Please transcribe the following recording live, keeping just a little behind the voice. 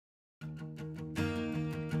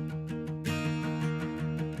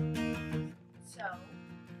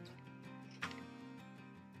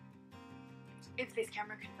If this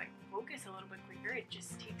camera could like focus a little bit quicker, it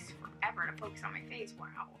just takes forever to focus on my face.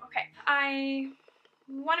 Wow. Okay. I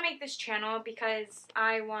want to make this channel because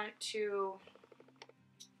I want to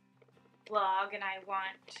vlog and I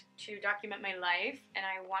want to document my life and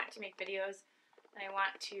I want to make videos and I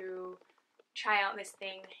want to try out this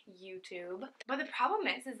thing, YouTube. But the problem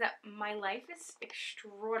is that my life is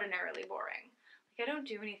extraordinarily boring. Like, I don't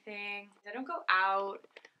do anything. I don't go out.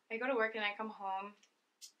 I go to work and I come home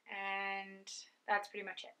and that's pretty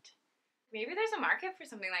much it. Maybe there's a market for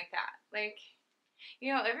something like that. Like,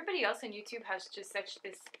 you know, everybody else on YouTube has just such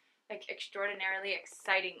this like extraordinarily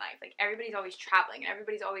exciting life. Like, everybody's always traveling and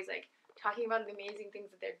everybody's always like talking about the amazing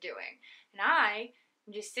things that they're doing. And I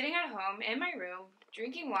am just sitting at home in my room,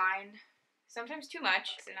 drinking wine, sometimes too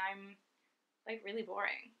much, and I'm like really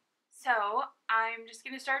boring. So I'm just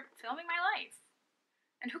gonna start filming my life.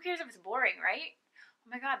 And who cares if it's boring, right? Oh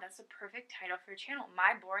my god, that's the perfect title for your channel.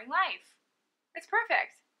 My Boring Life. It's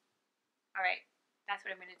perfect. Alright, that's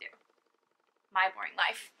what I'm gonna do. My Boring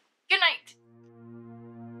Life. Good night!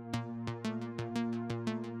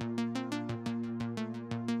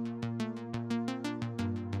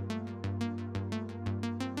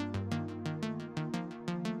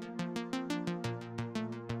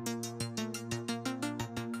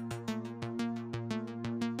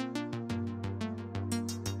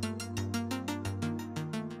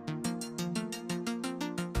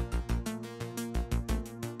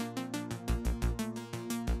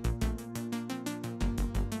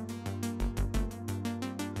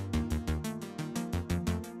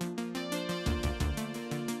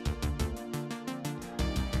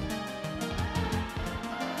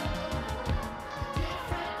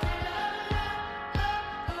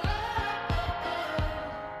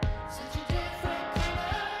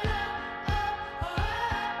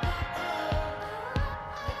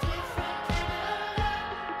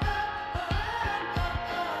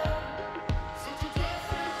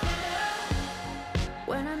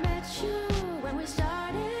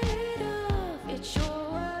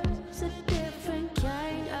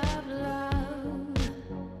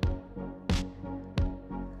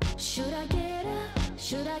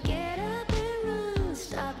 Should I get up and run?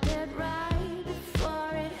 Stop dead right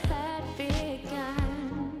before it had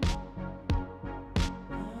begun.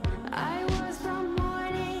 I was the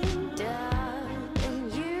morning dove,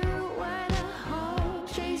 and you were the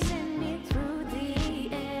hope chasing me through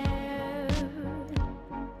the air.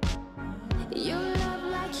 You loved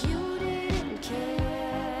like you didn't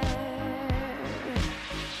care.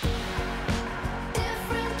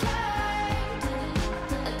 Different kind,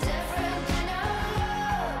 a different kind of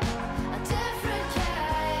love. A different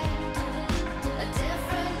kind, a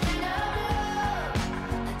different kind of love.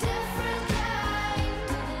 A different kind,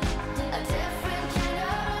 a different kind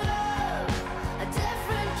of love. A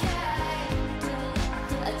different kind,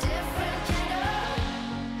 a different kind of.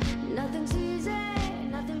 Nothing's easy,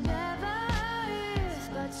 nothing ever is,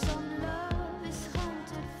 but some love is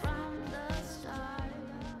haunted from the start.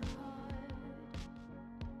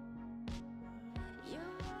 You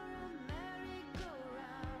were a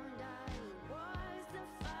merry-go-round, I was the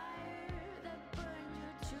fire that burned you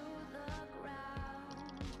to the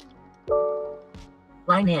ground.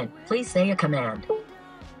 Line in, please say a command.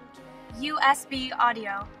 USB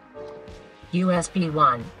audio. USB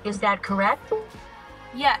 1, is that correct?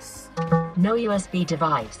 Yes. No USB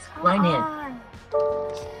device. Line in.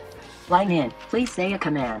 Line in, please say a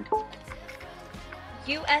command.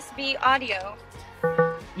 USB audio.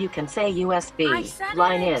 You can say USB. I said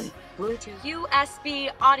Line it. in. Bluetooth.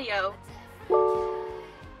 USB audio.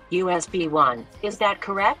 USB 1, is that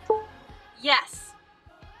correct? Yes.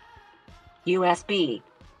 USB.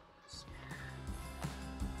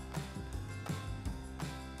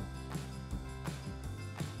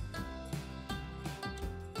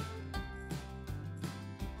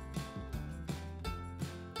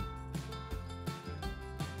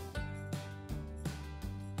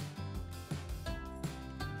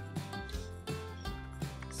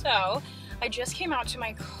 So, I just came out to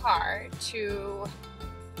my car to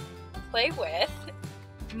play with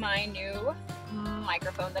my new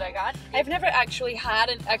microphone that I got. I've never actually had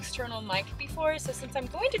an external mic before, so since I'm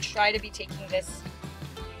going to try to be taking this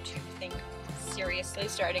YouTube thing seriously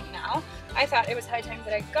starting now, I thought it was high time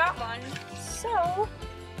that I got one, so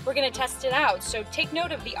we're gonna test it out. So take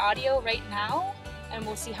note of the audio right now, and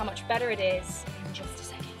we'll see how much better it is in just a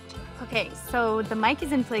second. Okay, so the mic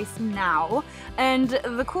is in place now, and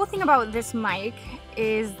the cool thing about this mic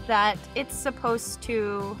is that it's supposed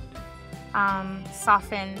to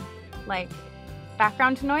soften like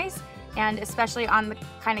background noise, and especially on the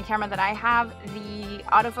kind of camera that I have, the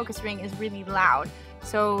autofocus ring is really loud.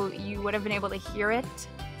 so you would have been able to hear it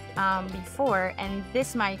before. And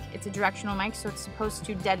this mic, it's a directional mic, so it's supposed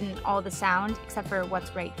to deaden all the sound except for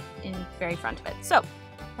what's right in very front of it. So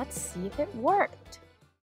let's see if it worked.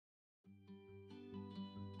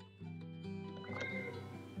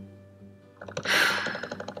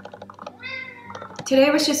 Today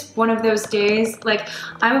was just one of those days, like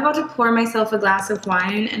I'm about to pour myself a glass of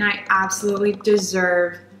wine and I absolutely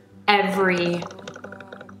deserve every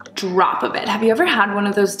drop of it. Have you ever had one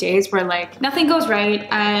of those days where like nothing goes right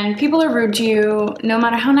and people are rude to you no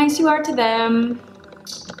matter how nice you are to them?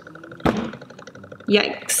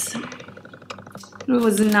 Yikes. It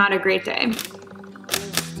was not a great day.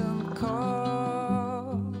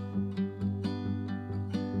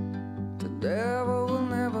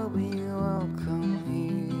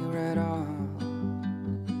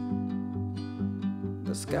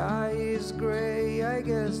 The sky is gray, I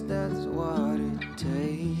guess that's what it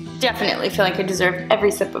takes. Definitely feel like I deserve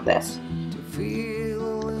every sip of this. To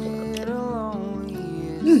feel a little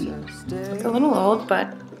lonely. It's a little old,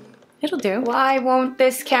 but it'll do. Why won't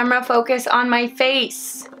this camera focus on my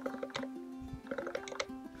face?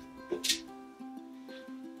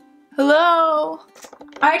 Hello?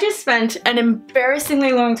 I just spent an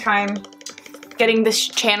embarrassingly long time getting this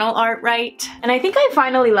channel art right, and I think I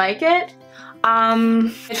finally like it.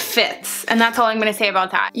 It fits, and that's all I'm gonna say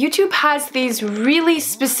about that. YouTube has these really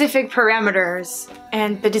specific parameters,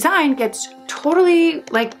 and the design gets totally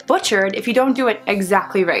like butchered if you don't do it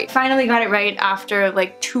exactly right. Finally got it right after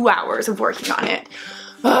like 2 hours of working on it.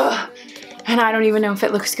 Ugh. And I don't even know if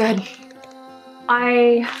it looks good.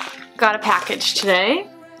 I got a package today,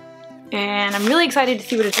 and I'm really excited to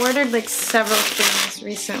see what it's ordered. Like several things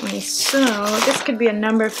recently, so this could be a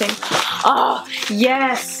number of things. Oh,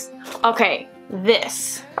 yes! Okay,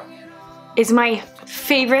 this is my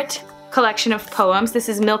favorite collection of poems. This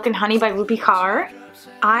is Milk and Honey by Rupi Kaur.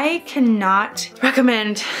 I cannot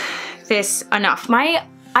recommend this enough. I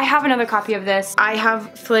have another copy of this. I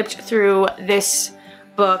have flipped through this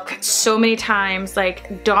book so many times,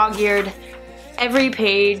 like dog-eared every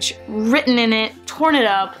page, written in it, torn it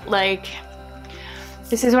up. Like,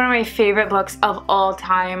 this is one of my favorite books of all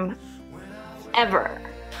time, ever.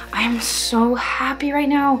 I am so happy right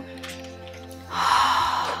now.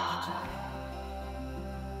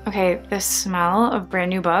 Okay, the smell of brand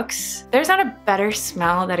new books. There's not a better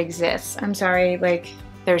smell that exists. I'm sorry, like,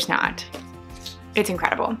 there's not. It's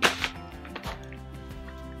incredible.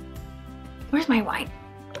 Where's my wine?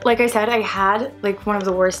 Like I said, I had like one of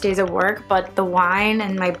the worst days of work, but the wine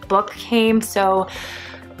and my book came, so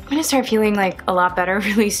I'm gonna start feeling like a lot better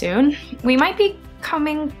really soon. We might be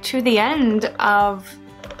coming to the end of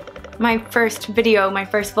my first video, my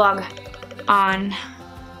first vlog on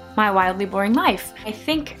my Wildly Boring Life. I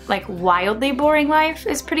think like Wildly Boring Life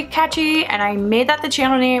is pretty catchy, and I made that the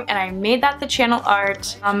channel name and I made that the channel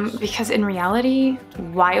art because in reality,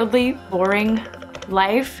 Wildly Boring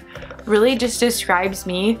Life really just describes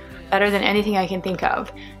me better than anything I can think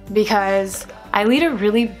of, because I lead a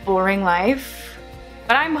really boring life,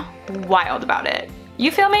 but I'm wild about it.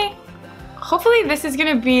 You feel me? Hopefully this is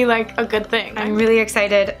gonna be like a good thing. I'm really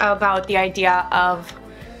excited about the idea of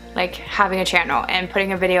like having a channel and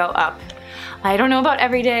putting a video up. I don't know about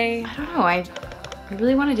every day. I don't know, I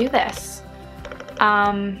really want to do this. So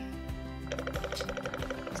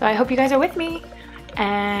I hope you guys are with me,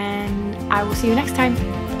 and I will see you next time.